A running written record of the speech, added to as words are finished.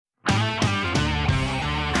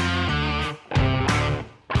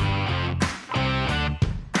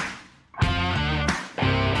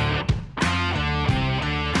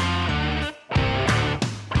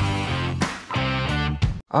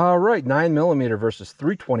All right, 9mm versus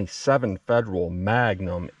 327 Federal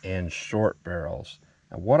Magnum in short barrels.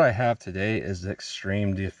 And what I have today is the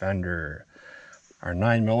Xtreme Defender. Our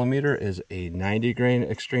 9mm is a 90 grain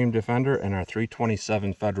Xtreme Defender, and our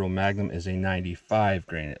 327 Federal Magnum is a 95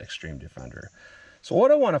 grain Xtreme Defender. So what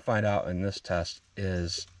I want to find out in this test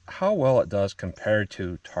is how well it does compared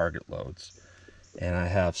to target loads. And I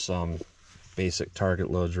have some basic target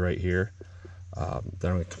loads right here.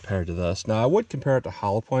 Then we compare to this. Now I would compare it to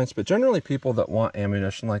hollow points, but generally people that want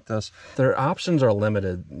ammunition like this, their options are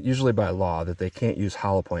limited, usually by law, that they can't use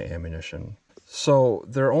hollow point ammunition. So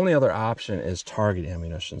their only other option is target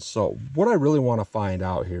ammunition. So what I really want to find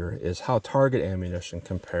out here is how target ammunition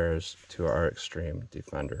compares to our Xtreme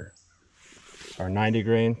Defender. Our 90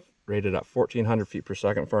 grain rated at 1400 feet per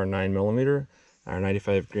second for our 9mm, our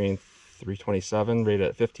 95 grain 327 rated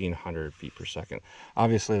at 1500 feet per second.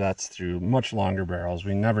 Obviously that's through much longer barrels.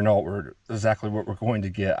 We never know exactly what we're going to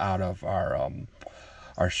get out of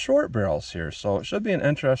our short barrels here, so it should be an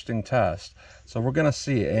interesting test. So we're gonna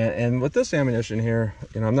see, and with this ammunition here,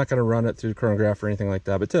 you know, I'm not gonna run it through chronograph or anything like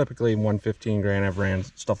that, but typically 115 grain, I've ran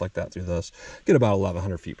stuff like that through this, get about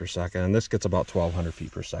 1100 feet per second, and this gets about 1200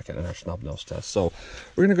 feet per second in our snub nose test. So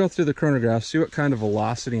we're gonna go through the chronograph, see what kind of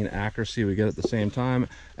velocity and accuracy we get at the same time,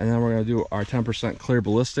 and then we're gonna do our 10% clear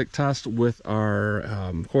ballistic test with our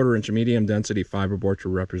 1/4 inch medium density fiberboard to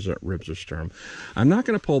represent ribs or sternum. I'm not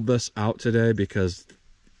gonna pull this out today because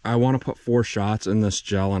I want to put 4 shots in this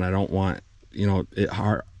gel, and I don't want, you know, it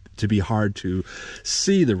to be hard to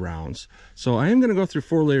see the rounds. So I am going to go through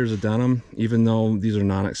 4 layers of denim, even though these are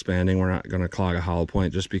non-expanding. We're not going to clog a hollow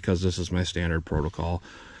point just because this is my standard protocol.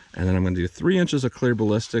 And then I'm going to do 3 inches of clear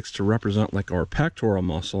ballistics to represent like our pectoral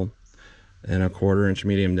muscle, and a 1/4 inch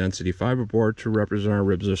medium density fiberboard to represent our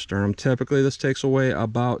ribs or sternum. Typically this takes away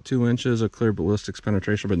about 2 inches of clear ballistics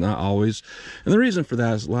penetration, but not always. And the reason for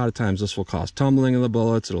that is a lot of times this will cause tumbling of the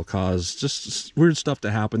bullets. It'll cause just weird stuff to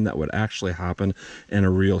happen that would actually happen in a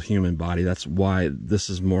real human body. That's why this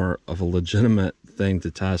is more of a legitimate thing to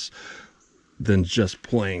test than just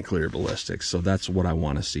plain clear ballistics. So that's what I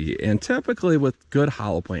want to see. And typically with good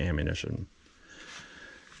hollow point ammunition,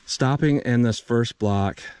 stopping in this first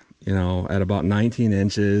block, you know, at about 19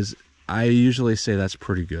 inches, I usually say that's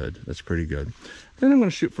pretty good. That's pretty good. Then I'm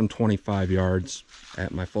going to shoot from 25 yards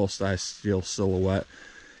at my full-size steel silhouette,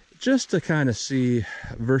 just to kind of see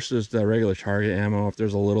versus the regular target ammo if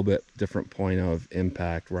there's a little bit different point of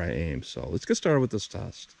impact where I aim. So let's get started with this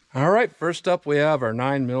test. All right, first up we have our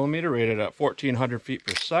 9mm rated at 1400 feet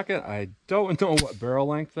per second. I don't know what barrel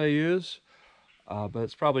length they use, but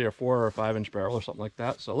it's probably a 4 or 5 inch barrel or something like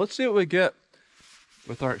that. So let's see what we get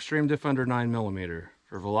with our Xtreme Defender 9mm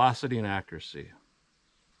for velocity and accuracy.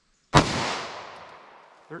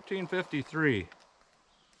 1353,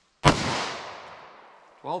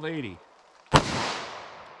 1280,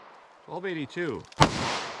 1282,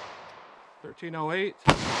 1308,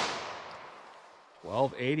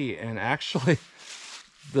 1280, and actually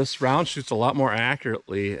this round shoots a lot more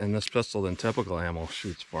accurately in this pistol than typical ammo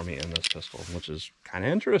shoots for me in this pistol, which is kind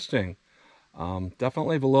of interesting.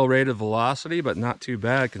 Definitely below rated velocity, but not too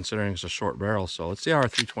bad considering it's a short barrel. So let's see how our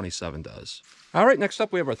 327 does. All right, next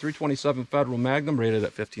up we have our 327 Federal Magnum rated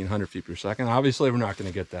at 1500 feet per second. Obviously we're not going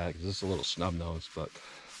to get that because this is a little snub nose, but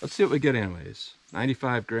let's see what we get anyways.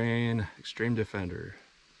 95 grain Xtreme Defender.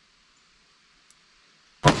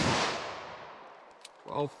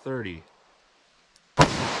 1230,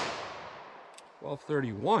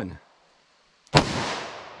 1231,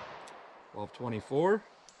 1224,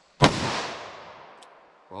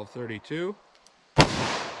 1232.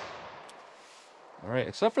 All right,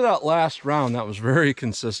 except for that last round, that was very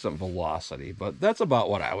consistent velocity, but that's about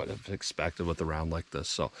what I would have expected with a round like this.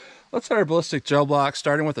 So let's hit our ballistic gel block,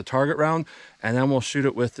 starting with the target round, and then we'll shoot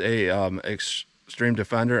it with a Xtreme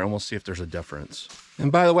Defender, and we'll see if there's a difference. And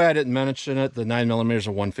by the way, I didn't mention it, the 9mm is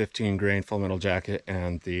a 115 grain full metal jacket,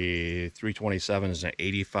 and the 327 is an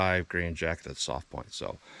 85 grain jacket at soft point.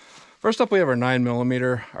 So first up, we have our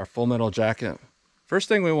 9mm, our full metal jacket. First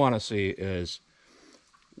thing we want to see is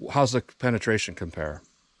how's the penetration compare?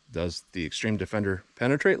 Does the Xtreme Defender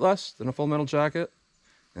penetrate less than a full metal jacket?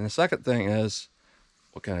 And the second thing is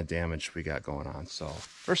what kind of damage we got going on. So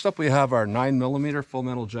first up we have our 9mm full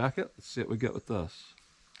metal jacket. Let's see what we get with this.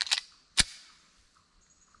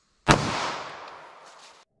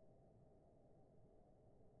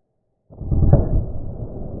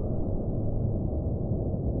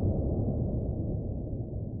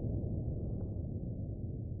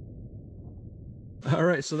 All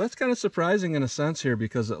right, so that's kind of surprising in a sense here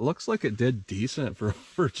because it looks like it did decent for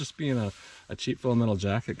just being a cheap full metal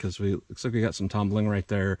jacket, because looks like we got some tumbling right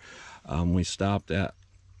there. We stopped at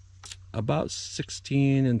about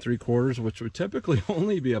 16 3/4, which would typically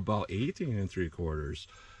only be about 18 3/4,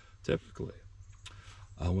 typically,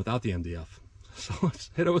 without the MDF. So let's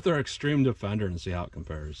hit it with our Xtreme Defender and see how it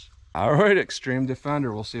compares. All right, Xtreme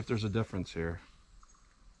Defender, we'll see if there's a difference here.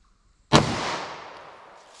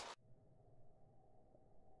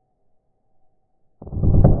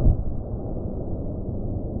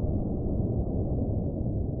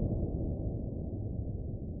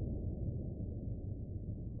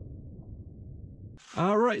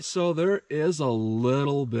 All right, so there is a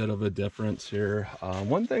little bit of a difference here.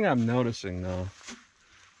 One thing I'm noticing though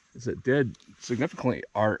is it did significantly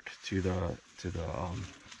arc to the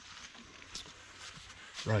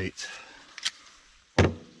right,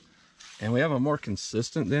 and we have a more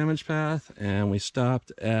consistent damage path, and we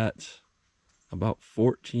stopped at about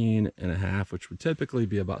 14.5, which would typically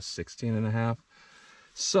be about 16.5.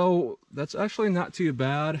 So that's actually not too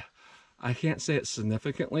bad. I can't say it's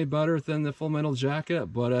significantly better than the Full Metal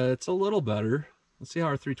Jacket, but it's a little better. Let's see how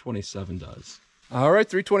our 327 does. All right,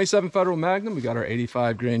 327 Federal Magnum. We got our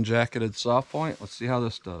 85 grain jacketed soft point. Let's see how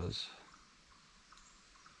this does.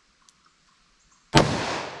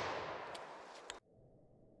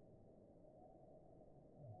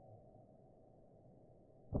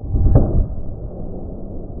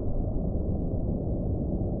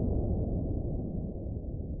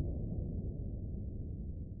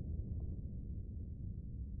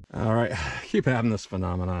 All right, keep having this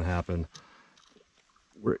phenomenon happen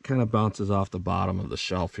where it kind of bounces off the bottom of the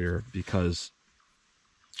shelf here because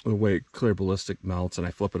the way clear ballistic melts, and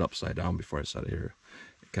I flip it upside down before I set it here.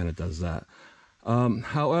 It kind of does that.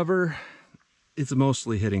 However, it's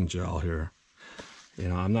mostly hitting gel here. You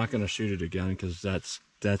know, I'm not going to shoot it again because that's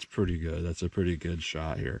pretty good. That's a pretty good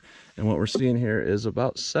shot here. And what we're seeing here is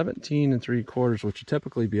about 17 3/4, which would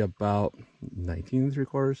typically be about 19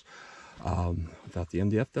 3/4. Without the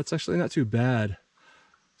MDF, that's actually not too bad.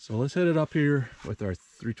 So let's hit it up here with our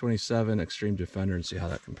 327 Xtreme Defender and see how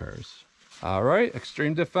that compares. All right,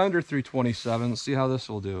 Xtreme Defender 327. Let's see how this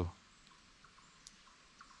will do.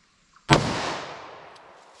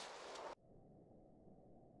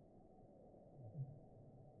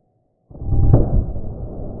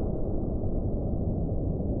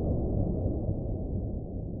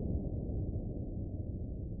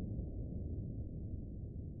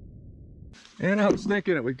 And I was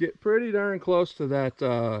thinking it would get pretty darn close to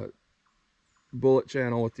that bullet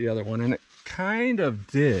channel with the other one, and it kind of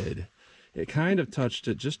did. It kind of touched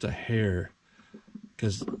it just a hair,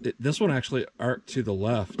 because this one actually arced to the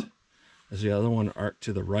left as the other one arced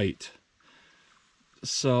to the right.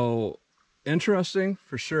 So interesting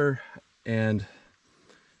for sure, and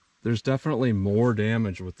there's definitely more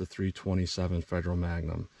damage with the 327 Federal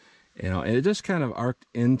Magnum. You know, and it just kind of arced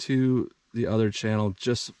into the other channel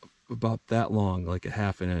just about that long, like a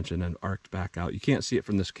 ½ inch, and then arced back out. You can't see it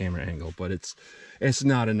from this camera angle, but it's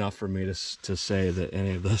not enough for me to say that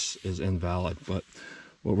any of this is invalid. But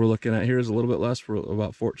what we're looking at here is a little bit less, for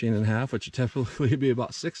about 14.5, which would typically be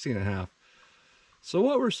about 16.5. So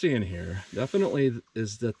what we're seeing here definitely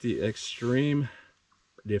is that the Xtreme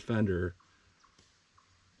Defender,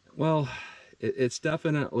 well, it's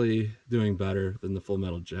definitely doing better than the Full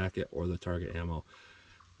Metal Jacket or the Target ammo.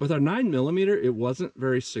 With our 9mm, it wasn't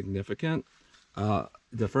very significant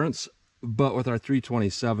difference, but with our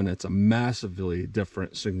 327, it's a massively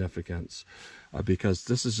different significance because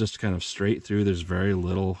this is just kind of straight through. There's very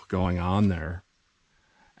little going on there.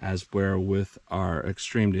 As where with our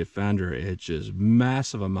Xtreme Defender, it's just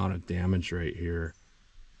massive amount of damage right here.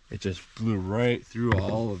 It just blew right through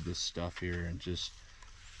all of this stuff here, and just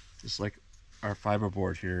like our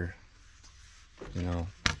fiberboard here, you know.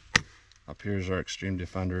 Up here's our Xtreme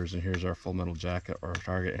Defenders, and here's our Full Metal Jacket or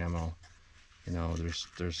Target ammo. You know,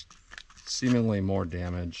 there's seemingly more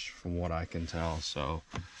damage from what I can tell. So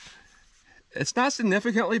it's not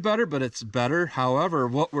significantly better, but it's better. However,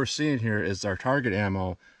 what we're seeing here is our Target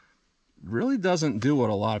ammo really doesn't do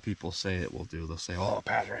what a lot of people say it will do. They'll say, oh, it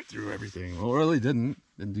passed right through everything. Well, it really didn't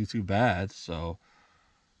do too bad. So,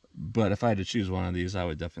 but if I had to choose one of these, I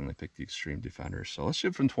would definitely pick the Xtreme Defender. So let's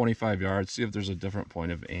shoot from 25 yards, see if there's a different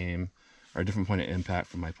point of aim or a different point of impact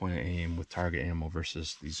from my point of aim with Target ammo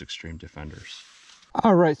versus these Xtreme Defenders.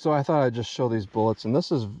 All right, so I thought I'd just show these bullets, and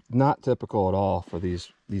this is not typical at all for these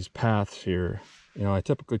paths here. You know, I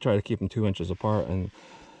typically try to keep them 2 inches apart, and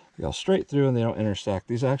they go straight through and they don't intersect.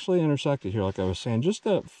 These actually intersected here, like I was saying, just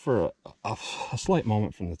for a slight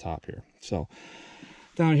moment from the top here. So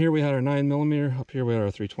down here we had our 9mm, up here we had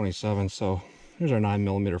our 327. So here's our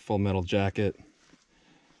 9mm Full Metal Jacket.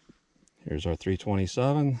 Here's our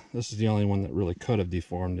 327. This is the only one that really could have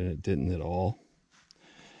deformed, and it didn't at all.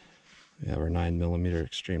 We have our 9mm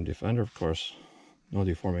Xtreme Defender, of course, no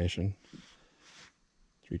deformation.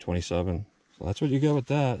 327. So that's what you get with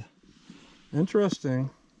that. Interesting.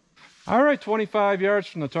 All right, 25 yards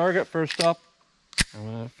from the target. First up, I'm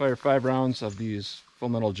going to fire 5 rounds of these full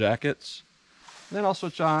metal jackets. Then I'll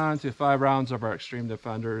switch on to 5 rounds of our Xtreme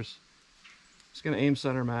Defenders. Just going to aim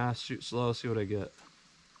center mass, shoot slow, see what I get.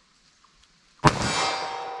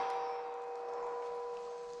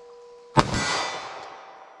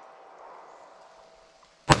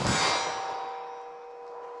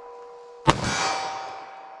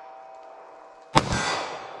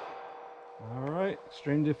 All right,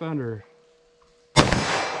 Xtreme Defender.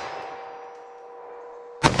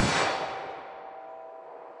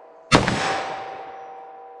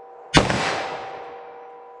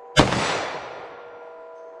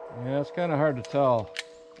 Yeah, it's kind of hard to tell,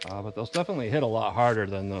 but those definitely hit a lot harder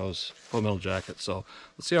than those full metal jackets. So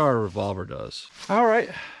let's see how our revolver does. All right,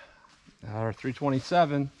 our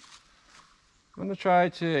 327. I'm going to try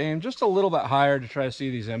to aim just a little bit higher to try to see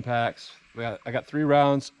these impacts. I got 3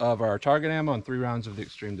 rounds of our target ammo and 3 rounds of the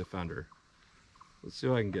Xtreme Defender. Let's see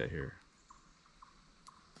what I can get here.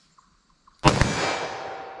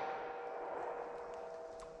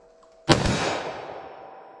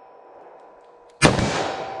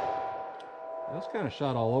 That's kind of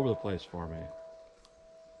shot all over the place for me.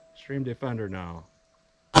 Xtreme Defender now.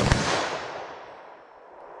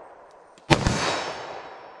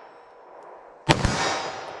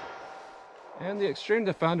 And the Xtreme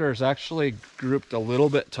Defender is actually grouped a little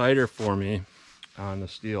bit tighter for me on the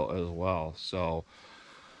steel as well. So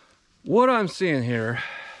what I'm seeing here,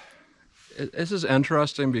 this is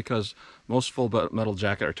interesting because most full metal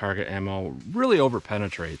jacket or target ammo really over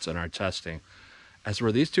penetrates in our testing, as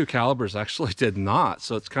where these two calibers actually did not.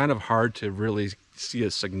 So it's kind of hard to really see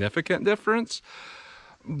a significant difference.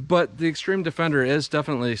 But the Xtreme Defender is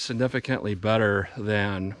definitely significantly better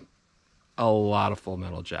than a lot of full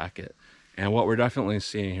metal jacket. And what we're definitely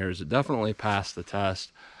seeing here is it definitely passed the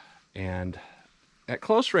test. And at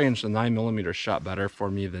close range, the 9mm shot better for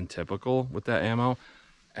me than typical with that ammo.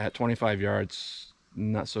 At 25 yards,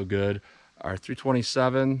 not so good. Our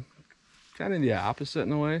 327, kind of the opposite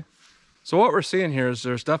in a way. So what we're seeing here is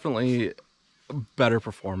there's definitely better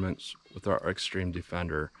performance with our Xtreme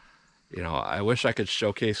Defender. You know, I wish I could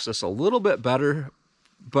showcase this a little bit better,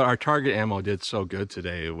 but our target ammo did so good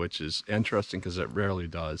today, which is interesting because it rarely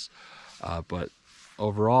does. But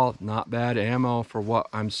overall, not bad ammo for what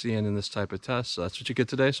I'm seeing in this type of test. So that's what you get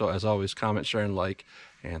today. So as always, comment, share, and like,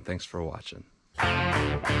 and thanks for watching.